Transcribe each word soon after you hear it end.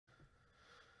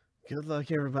Good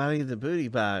luck, everybody, in the booty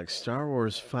box. Star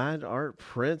Wars Fine Art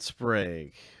Prints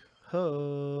break.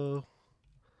 Ho!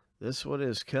 This one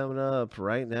is coming up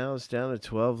right now. It's down to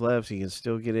 12 left. You can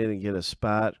still get in and get a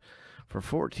spot for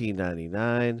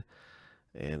 $14.99.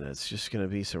 And it's just going to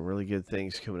be some really good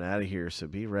things coming out of here. So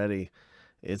be ready.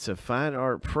 It's a fine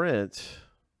art print.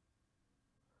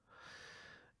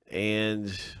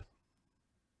 And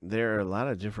there are a lot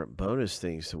of different bonus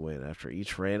things to win. After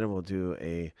each random,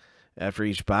 after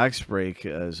each box break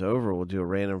is over, we'll do a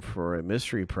random for a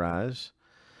mystery prize.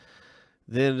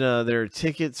 Then there are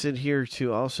tickets in here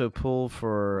to also pull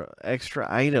for extra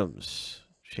items,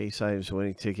 chase items,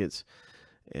 winning tickets,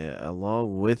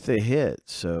 along with the hit.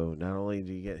 So not only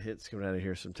do you get hits coming out of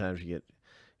here, sometimes you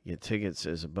get tickets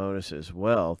as a bonus as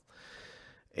well.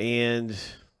 And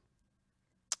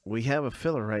we have a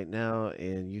filler right now,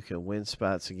 and you can win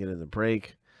spots and get in the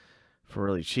break for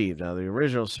really cheap. Now the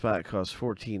original spot costs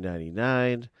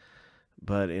 $14.99,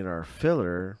 but in our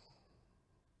filler,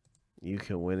 you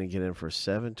can win and get in for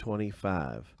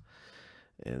 $7.25,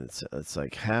 and it's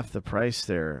like half the price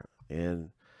there,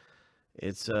 and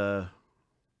it's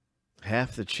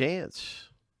half the chance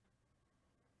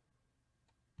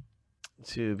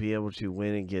to be able to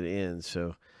win and get in.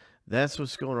 So that's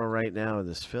what's going on right now in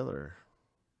this filler.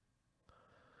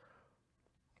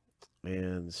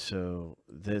 And so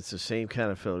that's the same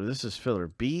kind of filler. This is filler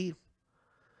B.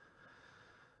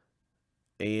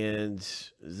 And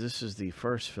this is the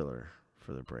first filler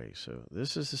for the break. So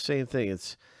this is the same thing.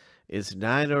 It's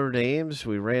 9 order names.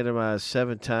 We randomize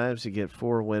 7 times to get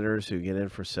 4 winners who get in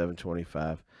for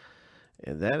 $7.25.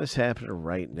 And that is happening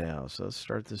right now. So let's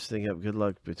start this thing up. Good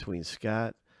luck between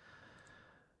Scott,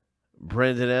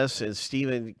 Brendan S., and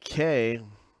Stephen K.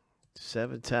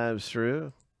 7 times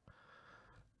through.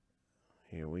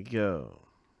 Here we go.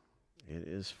 It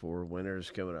is 4 winners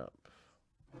coming up.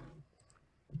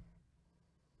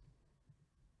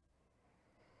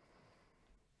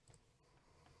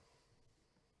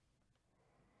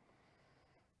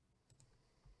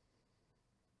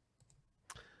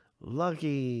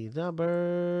 Lucky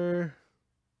number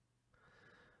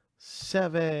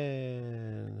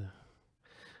 7.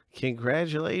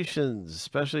 Congratulations,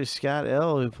 especially Scott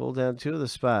L., who pulled down 2 of the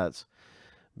spots.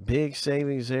 Big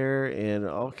savings there and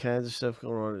all kinds of stuff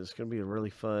going on. It's going to be really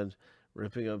fun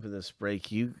ripping open this break.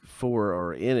 You 4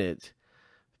 are in it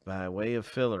by way of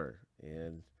filler.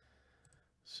 And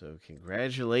so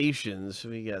congratulations.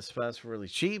 We got spots for really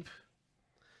cheap.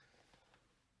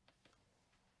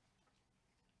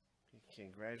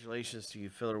 Congratulations to you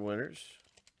filler winners.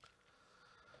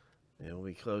 And we'll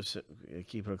be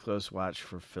keeping a close watch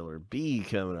for filler B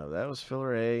coming up. That was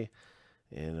filler A.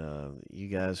 And you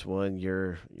guys won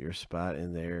your spot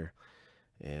in there.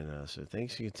 And so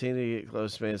thanks for continuing to get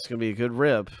close, man. It's going to be a good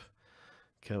rip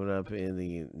coming up in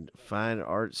the Fine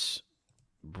Arts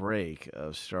break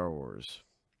of Star Wars.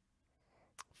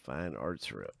 Fine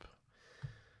Arts rip.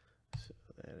 So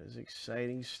that is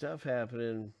exciting stuff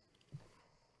happening.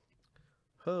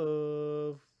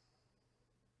 Ho!